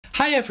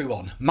Hi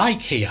everyone,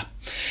 Mike here.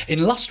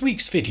 In last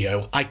week's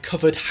video I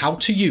covered how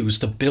to use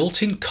the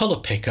built-in colour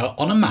picker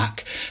on a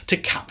Mac to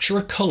capture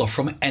a colour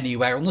from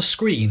anywhere on the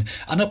screen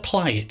and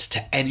apply it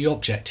to any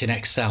object in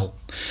Excel.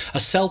 A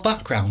cell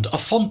background, a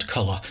font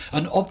colour,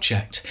 an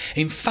object,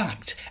 in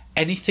fact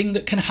anything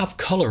that can have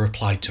colour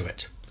applied to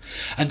it.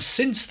 And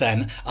since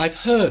then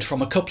I've heard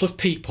from a couple of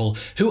people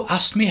who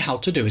asked me how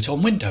to do it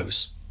on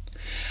Windows.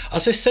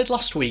 As I said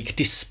last week,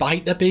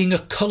 despite there being a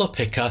colour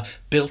picker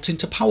built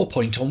into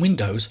PowerPoint on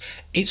Windows,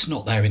 it's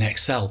not there in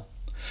Excel.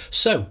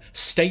 So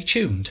stay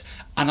tuned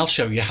and I'll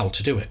show you how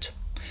to do it.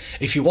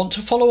 If you want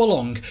to follow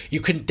along, you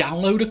can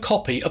download a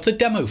copy of the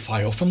demo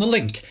file from the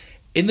link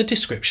in the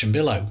description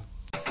below.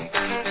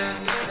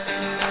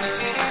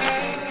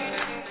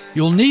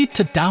 You'll need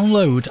to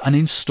download and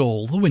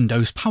install the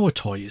Windows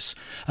PowerToys,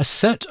 a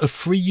set of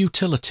free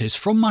utilities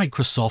from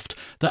Microsoft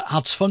that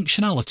adds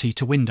functionality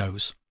to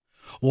Windows.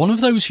 One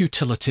of those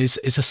utilities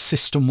is a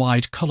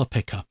system-wide colour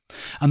picker,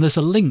 and there's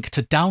a link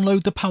to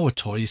download the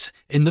PowerToys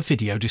in the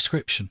video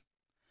description.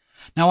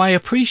 Now I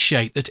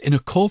appreciate that in a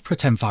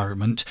corporate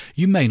environment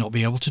you may not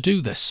be able to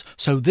do this,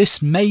 so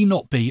this may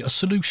not be a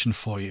solution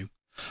for you.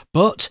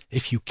 But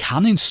if you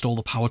can install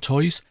the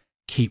PowerToys,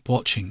 keep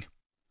watching.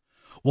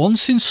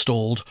 Once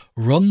installed,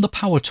 run the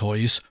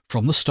PowerToys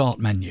from the Start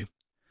menu.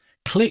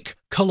 Click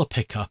Colour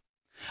Picker.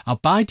 Now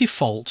by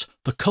default,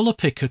 the colour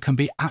picker can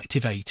be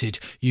activated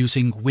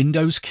using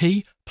Windows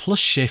key plus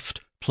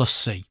Shift plus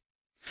C.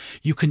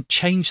 You can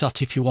change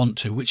that if you want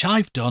to, which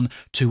I've done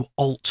to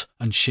Alt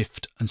and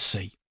Shift and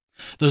C.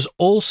 There's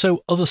also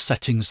other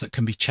settings that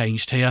can be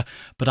changed here,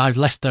 but I've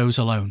left those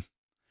alone.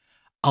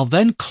 I'll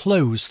then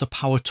close the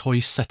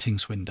PowerToys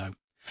settings window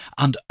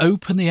and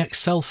open the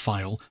Excel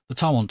file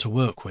that I want to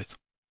work with.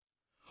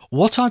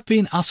 What I've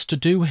been asked to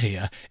do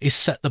here is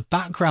set the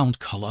background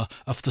colour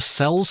of the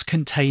cells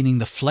containing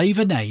the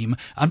flavour name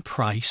and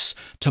price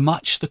to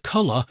match the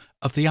colour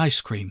of the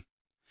ice cream.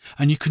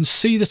 And you can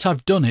see that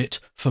I've done it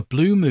for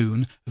Blue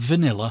Moon,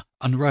 Vanilla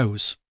and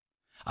Rose.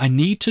 I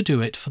need to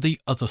do it for the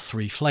other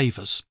three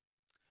flavours.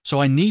 So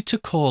I need to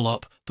call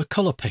up the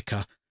colour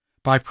picker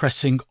by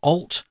pressing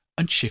Alt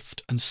and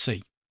Shift and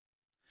C.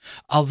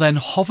 I'll then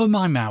hover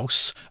my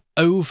mouse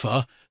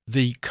over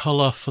the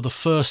colour for the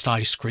first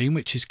ice cream,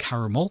 which is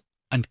caramel,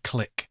 and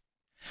click.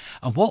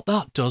 And what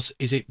that does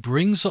is it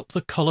brings up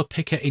the colour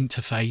picker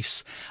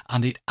interface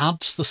and it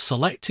adds the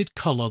selected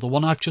colour, the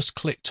one I've just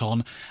clicked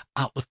on,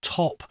 at the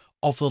top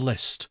of the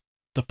list.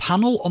 The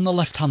panel on the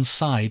left hand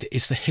side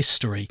is the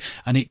history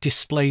and it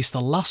displays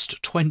the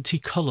last 20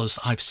 colours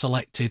I've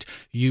selected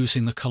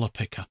using the colour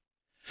picker.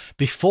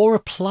 Before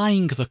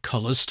applying the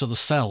colours to the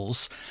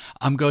cells,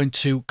 I'm going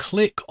to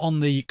click on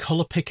the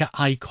colour picker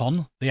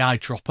icon, the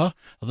eyedropper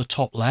at the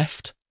top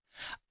left,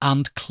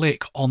 and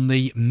click on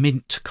the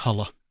mint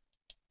colour.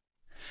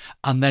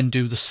 And then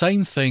do the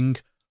same thing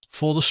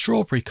for the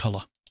strawberry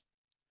colour.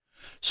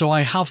 So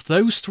I have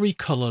those three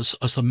colours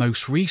as the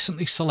most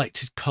recently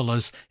selected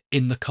colours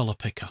in the colour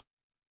picker.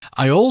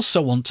 I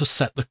also want to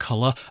set the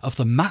colour of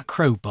the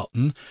macro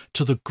button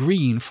to the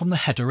green from the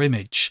header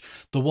image,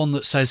 the one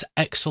that says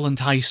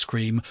Excellent Ice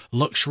Cream,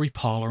 Luxury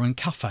Parlour and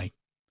Cafe.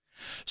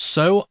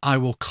 So I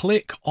will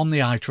click on the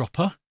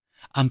eyedropper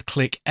and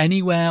click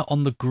anywhere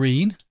on the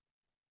green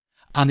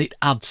and it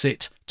adds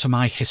it to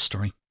my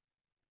history.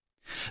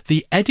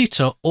 The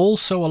editor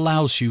also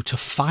allows you to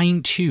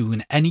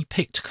fine-tune any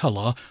picked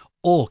colour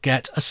or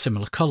get a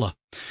similar colour.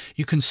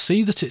 You can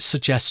see that it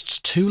suggests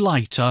two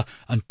lighter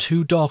and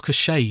two darker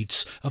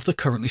shades of the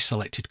currently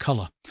selected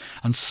colour,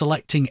 and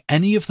selecting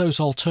any of those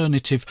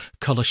alternative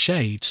colour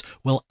shades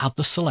will add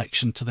the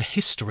selection to the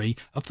history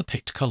of the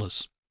picked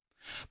colours.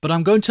 But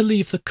I'm going to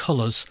leave the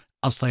colours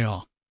as they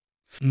are.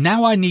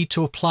 Now I need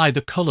to apply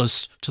the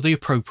colours to the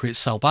appropriate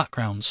cell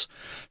backgrounds.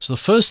 So the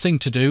first thing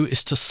to do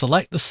is to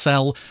select the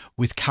cell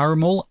with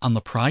caramel and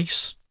the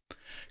price,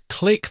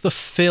 click the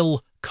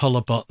Fill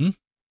Colour button,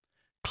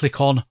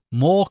 click on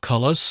More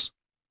Colours,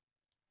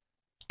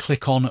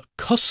 click on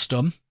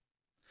Custom,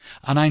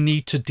 and I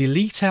need to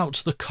delete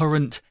out the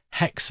current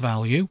hex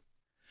value,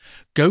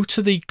 go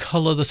to the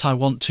colour that I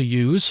want to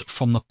use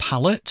from the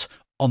palette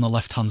on the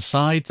left hand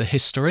side, the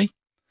history,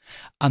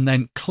 and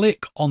then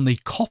click on the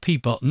Copy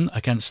button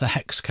against the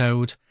hex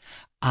code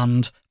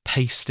and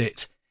paste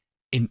it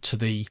into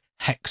the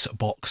hex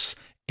box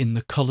in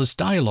the Colours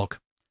dialog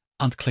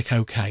and click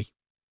OK.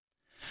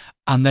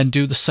 And then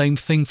do the same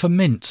thing for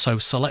mint. So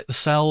select the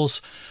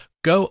cells,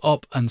 go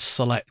up and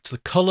select the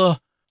colour,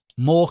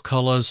 More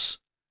Colours,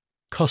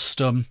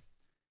 Custom,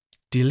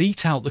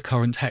 delete out the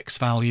current hex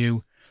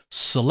value,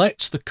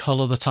 select the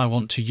colour that I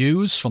want to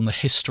use from the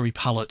history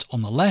palette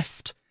on the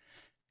left,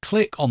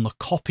 click on the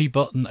Copy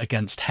button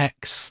against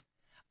hex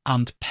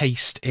and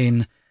paste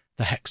in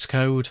the hex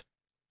code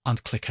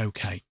and click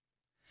OK.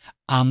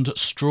 And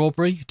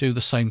strawberry, do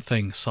the same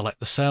thing. Select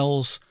the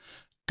cells,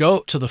 go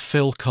up to the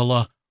Fill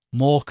Colour,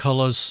 More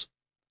Colours,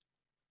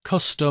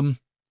 Custom,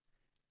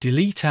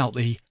 delete out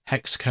the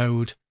hex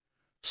code,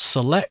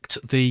 select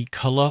the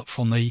colour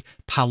from the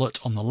palette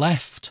on the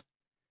left,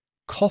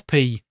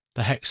 copy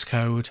the hex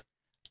code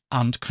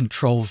and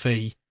Control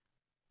V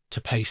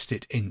to paste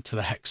it into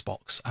the hex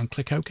box and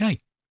click OK.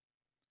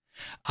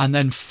 And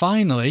then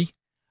finally,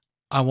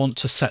 I want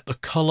to set the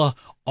colour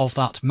of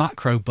that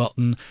macro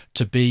button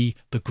to be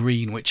the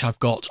green, which I've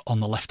got on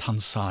the left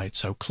hand side.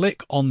 So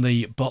click on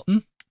the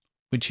button,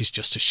 which is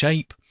just a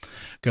shape,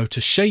 go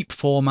to Shape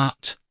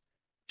Format,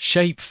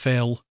 Shape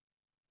Fill,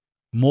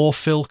 More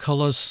Fill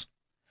Colours.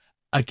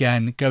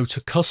 Again, go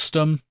to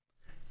Custom,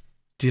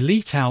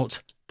 delete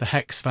out the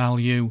hex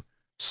value,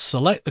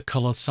 select the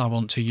colours I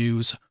want to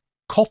use,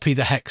 copy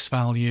the hex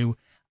value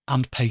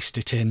and paste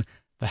it in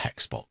the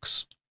hex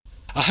box.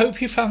 I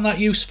hope you found that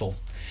useful.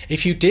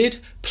 If you did,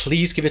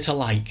 please give it a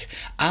like,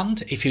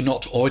 and if you're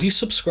not already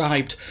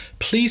subscribed,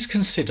 please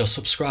consider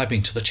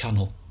subscribing to the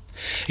channel.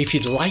 If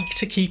you'd like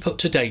to keep up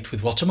to date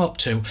with what I'm up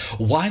to,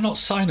 why not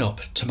sign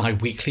up to my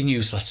weekly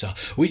newsletter,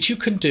 which you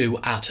can do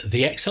at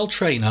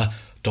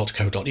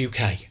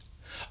theexceltrainer.co.uk.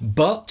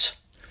 But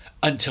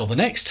until the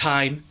next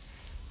time,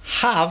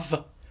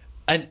 have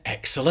an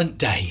excellent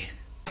day.